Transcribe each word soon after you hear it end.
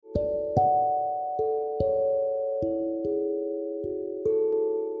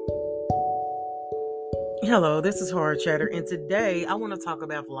Hello, this is Horror Chatter, and today I want to talk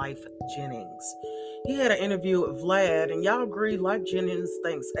about Lyfe Jennings. He had an interview with Vlad, and y'all agree Lyfe Jennings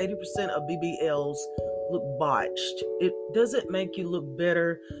thinks 80% of BBLs look botched. It doesn't make you look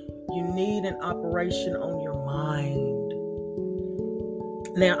better. You need an operation on your mind.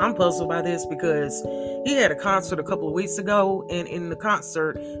 Now, I'm puzzled by this because he had a concert a couple of weeks ago, and in the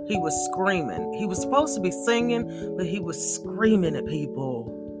concert, he was screaming. He was supposed to be singing, but he was screaming at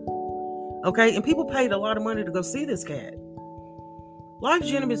people. Okay, and people paid a lot of money to go see this cat. Lyfe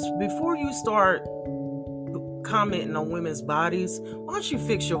Jennings, before you start commenting on women's bodies, why don't you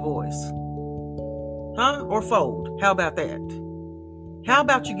fix your voice? Or fold. How about that? How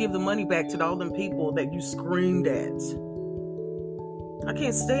about you give the money back to all them people that you screamed at? I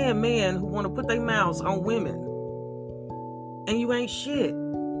can't stand men who want to put their mouths on women. And you ain't shit.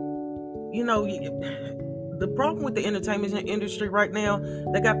 You know, the problem with the entertainment industry right now,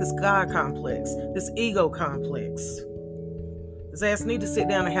 they got this God complex, this ego complex. His ass need to sit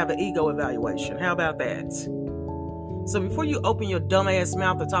down and have an ego evaluation. How about that? So before you open your dumb ass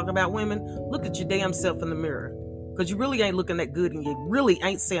mouth to talk about women, look at your damn self in the mirror. Because you really ain't looking that good and you really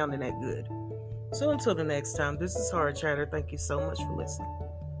ain't sounding that good. So until the next time, this is Horror Chatter. Thank you so much for listening.